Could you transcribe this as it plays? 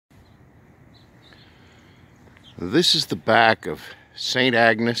This is the back of St.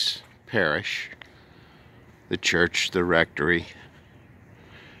 Agnes Parish, the church, the rectory,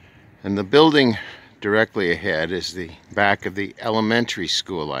 and the building directly ahead is the back of the elementary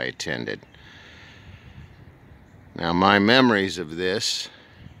school I attended. Now, my memories of this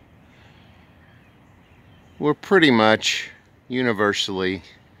were pretty much universally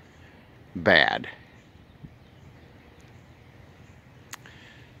bad.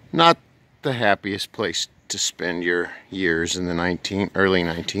 Not the happiest place to spend your years in the early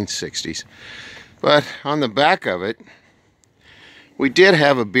 1960s. But on the back of it, we did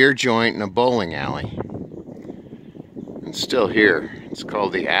have a beer joint and a bowling alley. It's still here. It's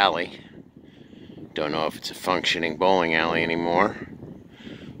called the Alley. Don't know if it's a functioning bowling alley anymore.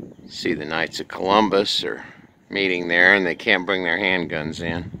 See, the Knights of Columbus are meeting there and they can't bring their handguns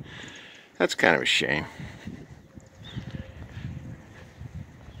in. That's kind of a shame.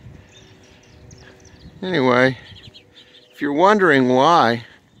 Anyway, if you're wondering why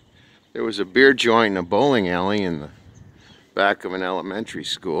there was a beer joint and a bowling alley in the back of an elementary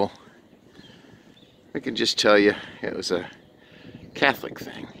school, I can just tell you it was a Catholic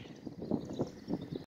thing.